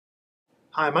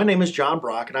Hi, my name is John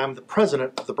Brock and I'm the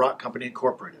president of the Brock Company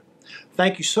Incorporated.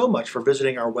 Thank you so much for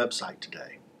visiting our website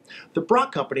today. The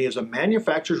Brock Company is a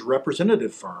manufacturer's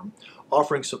representative firm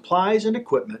offering supplies and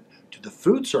equipment to the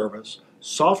food service,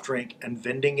 soft drink, and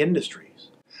vending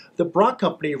industries. The Brock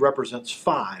Company represents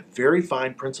 5 very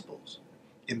fine principals: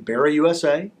 Embera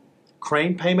USA,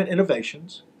 Crane Payment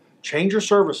Innovations, Changer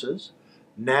Services,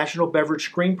 National Beverage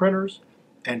Screen Printers,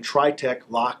 and Tritech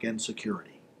Lock and Security.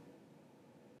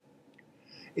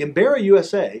 Embera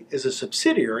USA is a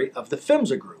subsidiary of the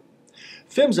FEMSA Group.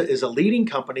 FEMSA is a leading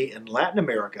company in Latin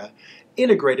America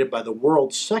integrated by the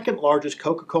world's second largest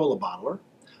Coca-Cola bottler,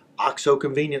 OXXO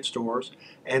convenience stores,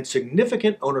 and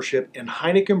significant ownership in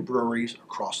Heineken breweries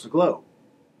across the globe.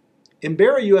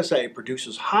 Embera USA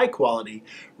produces high-quality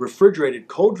refrigerated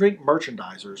cold drink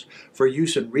merchandisers for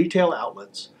use in retail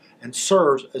outlets and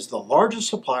serves as the largest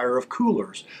supplier of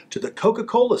coolers to the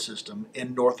Coca-Cola system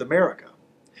in North America.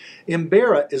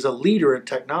 Embera is a leader in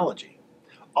technology.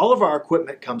 All of our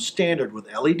equipment comes standard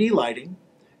with LED lighting,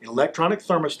 electronic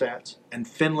thermostats, and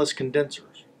finless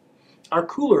condensers. Our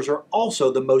coolers are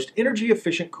also the most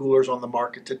energy-efficient coolers on the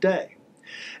market today.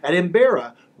 At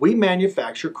Embera, we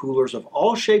manufacture coolers of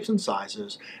all shapes and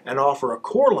sizes and offer a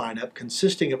core lineup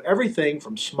consisting of everything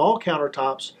from small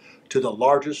countertops to the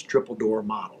largest triple-door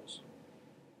models.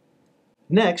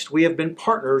 Next, we have been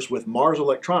partners with Mars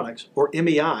Electronics, or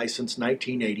MEI, since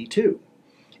 1982.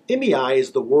 MEI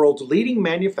is the world's leading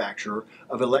manufacturer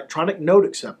of electronic note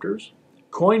acceptors,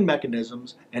 coin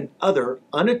mechanisms, and other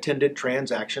unattended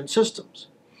transaction systems.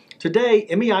 Today,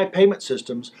 MEI payment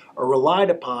systems are relied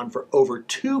upon for over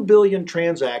 2 billion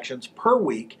transactions per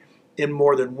week in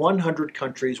more than 100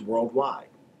 countries worldwide.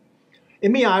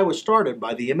 MEI was started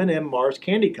by the M&M Mars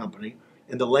Candy Company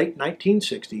in the late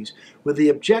 1960s with the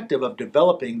objective of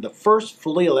developing the first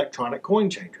fully electronic coin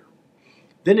changer.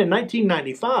 Then in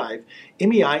 1995,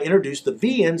 MEI introduced the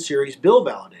VN Series bill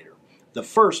validator, the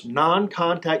first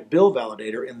non-contact bill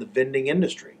validator in the vending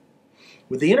industry.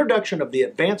 With the introduction of the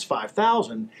Advance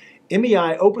 5000,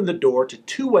 MEI opened the door to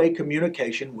two-way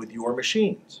communication with your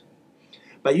machines.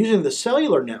 By using the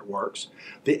cellular networks,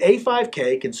 the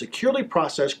A5K can securely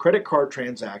process credit card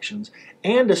transactions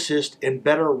and assist in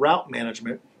better route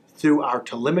management through our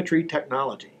telemetry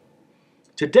technology.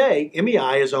 Today,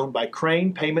 MEI is owned by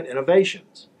Crane Payment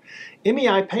Innovations.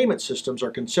 MEI payment systems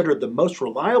are considered the most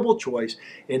reliable choice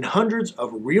in hundreds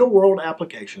of real-world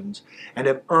applications and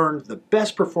have earned the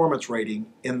best performance rating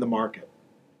in the market.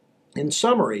 In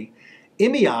summary,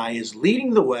 MEI is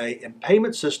leading the way in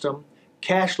payment system,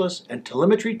 cashless, and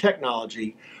telemetry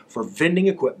technology for vending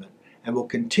equipment and will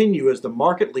continue as the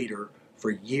market leader for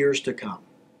years to come.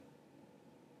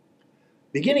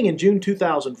 Beginning in June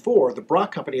 2004, the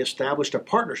Brock Company established a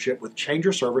partnership with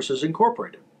Changer Services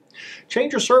Incorporated.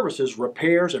 Changer Services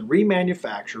repairs and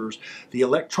remanufactures the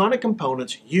electronic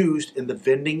components used in the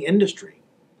vending industry.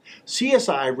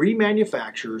 CSI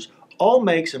remanufactures all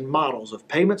makes and models of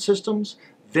payment systems,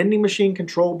 vending machine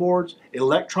control boards,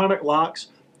 electronic locks,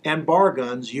 and bar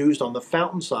guns used on the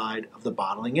fountain side of the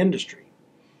bottling industry.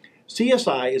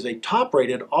 CSI is a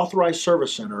top-rated authorized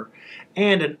service center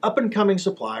and an up-and-coming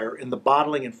supplier in the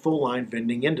bottling and full-line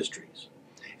vending industries.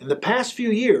 In the past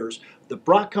few years, the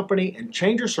Brock Company and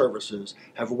Changer Services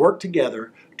have worked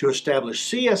together to establish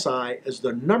CSI as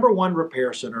the #1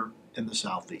 repair center in the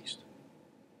Southeast.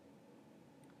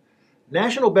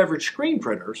 National Beverage Screen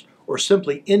Printers, or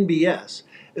simply NBS,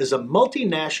 is a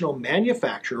multinational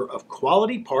manufacturer of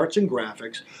quality parts and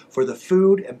graphics for the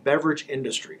food and beverage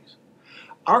industries.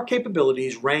 Our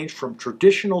capabilities range from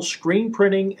traditional screen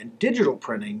printing and digital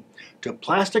printing to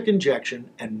plastic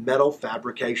injection and metal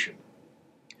fabrication.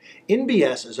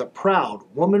 NBS is a proud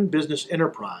woman business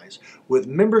enterprise with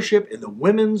membership in the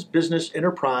Women's Business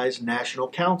Enterprise National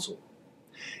Council.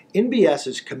 NBS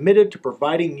is committed to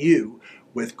providing you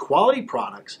with quality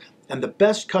products and the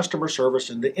best customer service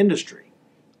in the industry.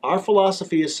 Our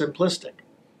philosophy is simplistic.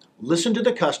 Listen to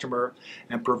the customer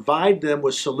and provide them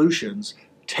with solutions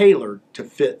tailored to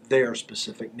fit their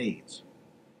specific needs.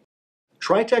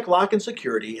 Tritech Lock and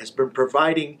Security has been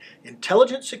providing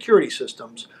intelligent security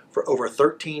systems for over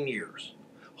 13 years.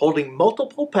 Holding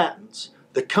multiple patents,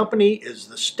 the company is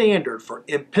the standard for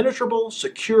impenetrable,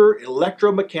 secure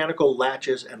electromechanical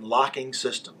latches and locking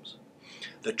systems.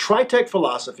 The Tritech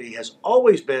philosophy has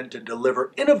always been to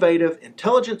deliver innovative,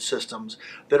 intelligent systems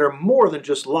that are more than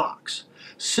just locks,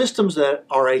 systems that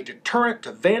are a deterrent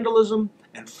to vandalism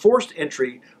and forced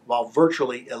entry while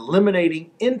virtually eliminating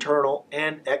internal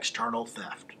and external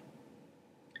theft.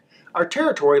 Our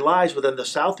territory lies within the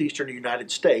southeastern United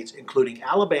States, including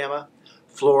Alabama,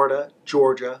 Florida,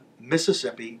 Georgia,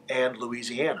 Mississippi, and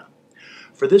Louisiana.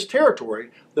 For this territory,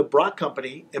 the Brock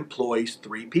Company employs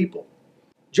 3 people.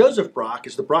 Joseph Brock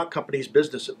is the Brock Company's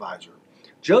business advisor.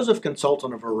 Joseph consults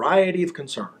on a variety of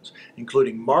concerns,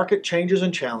 including market changes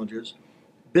and challenges,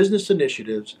 business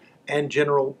initiatives, and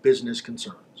general business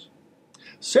concerns.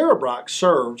 Sarah Brock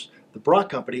serves the Brock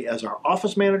Company as our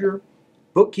office manager,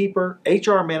 bookkeeper,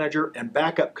 HR manager, and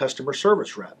backup customer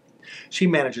service rep. She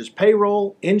manages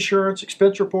payroll, insurance,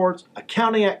 expense reports,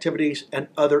 accounting activities, and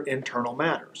other internal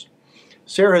matters.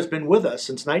 Sarah has been with us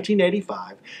since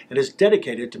 1985 and is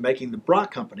dedicated to making the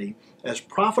Brock Company as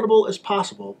profitable as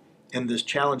possible in this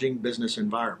challenging business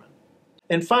environment.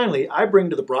 And finally, I bring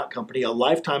to the Brock Company a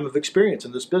lifetime of experience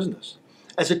in this business.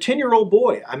 As a 10-year-old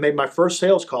boy, I made my first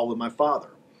sales call with my father.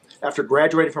 After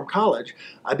graduating from college,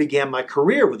 I began my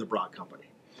career with the Brock Company.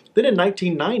 Then in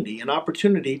 1990, an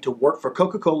opportunity to work for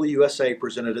Coca-Cola USA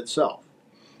presented itself.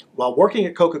 While working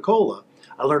at Coca-Cola,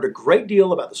 I learned a great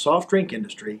deal about the soft drink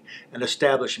industry and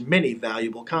established many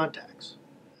valuable contacts.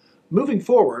 Moving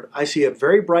forward, I see a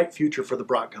very bright future for the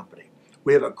Brock Company.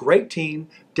 We have a great team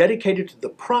dedicated to the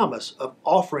promise of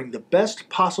offering the best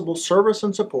possible service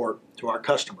and support to our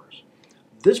customers.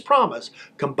 This promise,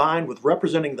 combined with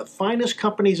representing the finest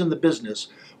companies in the business,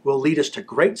 will lead us to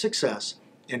great success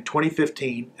in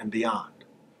 2015 and beyond.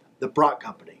 The Brock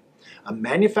Company, a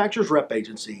manufacturer's rep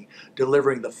agency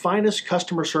delivering the finest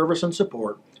customer service and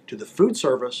support to the food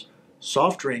service,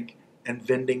 soft drink, and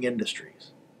vending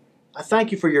industries. I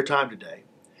thank you for your time today.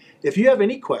 If you have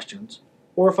any questions,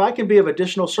 or if I can be of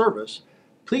additional service,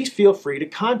 please feel free to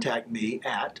contact me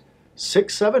at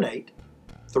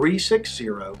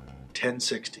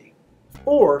 678-360-1060.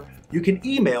 Or you can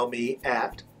email me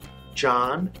at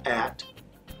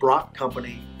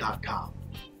john@brockcompany.com.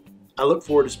 I look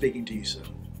forward to speaking to you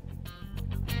soon.